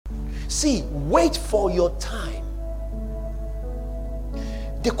See, wait for your time.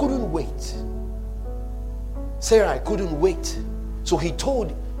 They couldn't wait. Sarah couldn't wait. So he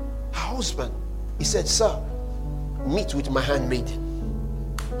told her husband, he said, sir, meet with my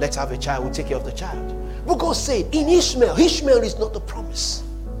handmaiden. Let's have a child, we'll take care of the child. But God said, in Ishmael is not the promise.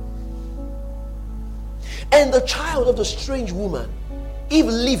 And the child of the strange woman, if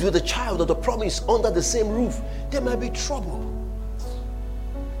live with the child of the promise under the same roof, there might be trouble.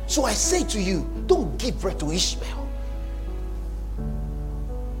 So I say to you, don't give birth to Ishmael.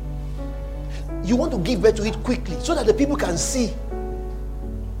 You want to give birth to it quickly so that the people can see.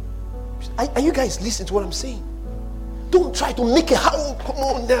 Are you guys listening to what I'm saying? Don't try to make it happen. Come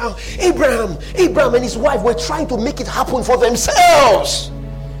on now. Abraham and his wife were trying to make it happen for themselves.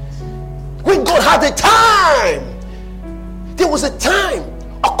 When God had a time, there was a time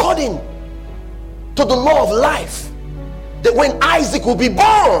according to the law of life that when Isaac will be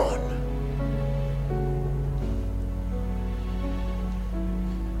born.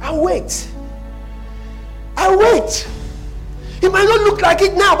 I wait. It might not look like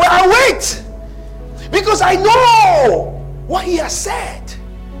it now, but I wait. Because I know what he has said.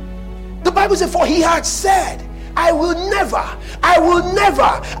 The Bible says, for he had said, I will never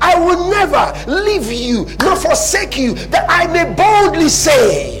leave you, nor forsake you, that I may boldly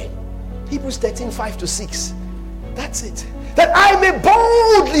say. Hebrews 13, 5-6. That's it. That I may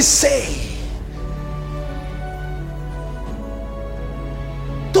boldly say.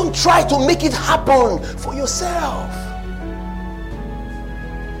 Don't try to make it happen for yourself.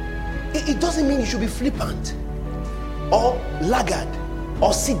 It doesn't mean you should be flippant or laggard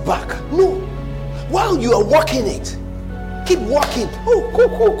or sit back. No. While you are walking it, keep walking.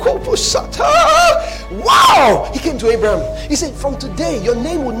 Wow! He came to Abraham. He said, from today, your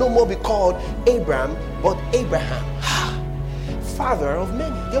name will no more be called Abram, but Abraham. Father of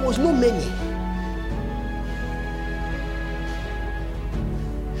many. There was no many.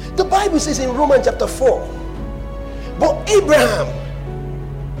 The Bible says in Romans chapter 4, but Abraham,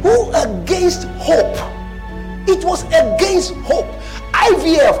 who against hope, it was against hope.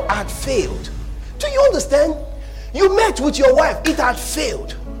 IVF had failed. Do you understand? You met with your wife, it had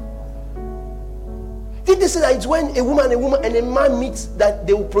failed. Did they say that it's when a woman and a man meets that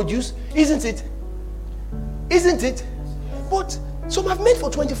they will produce? Isn't it? But some have met for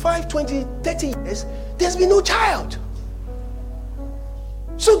 25, 20, 30 years. There's been no child.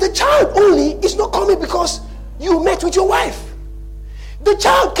 So the child only is not coming because you met with your wife. The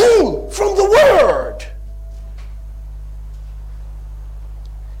child came from the word.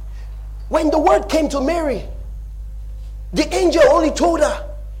 When the word came to Mary, the angel only told her,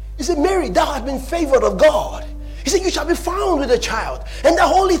 he said, Mary, thou hast been favored of God. He said, you shall be found with a child, and the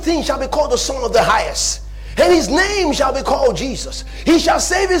holy thing shall be called the Son of the Highest, and his name shall be called Jesus. He shall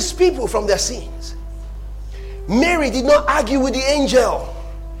save his people from their sins. Mary did not argue with the angel.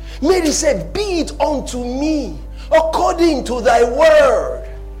 Mary said, be it unto me according to thy word.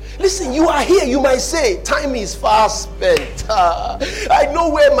 Listen, you are here. You might say, time is fast spent. I know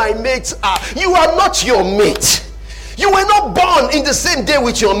where my mates are. You are not your mate. You were not born in the same day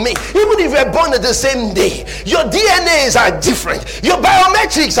with your mate. Even if you were born at the same day, your DNAs are different. Your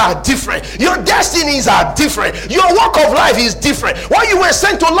biometrics are different. Your destinies are different. Your walk of life is different. What you were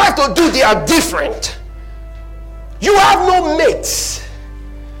sent to life to do, they are different. You have no mates.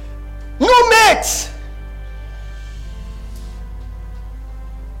 No mates.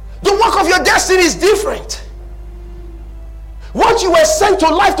 The work of your destiny is different. What you were sent to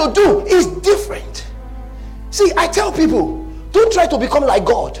life to do is different. See, I tell people, don't try to become like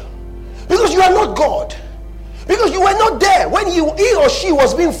God, because you are not God, because you were not there when he or she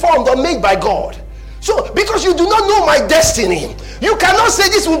was being formed or made by God. So because you do not know my destiny, you cannot say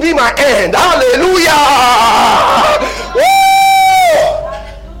this will be my end. Hallelujah.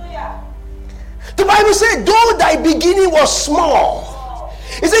 The Bible said, though thy beginning was small,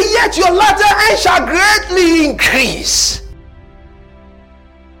 it said, yet your latter end shall greatly increase.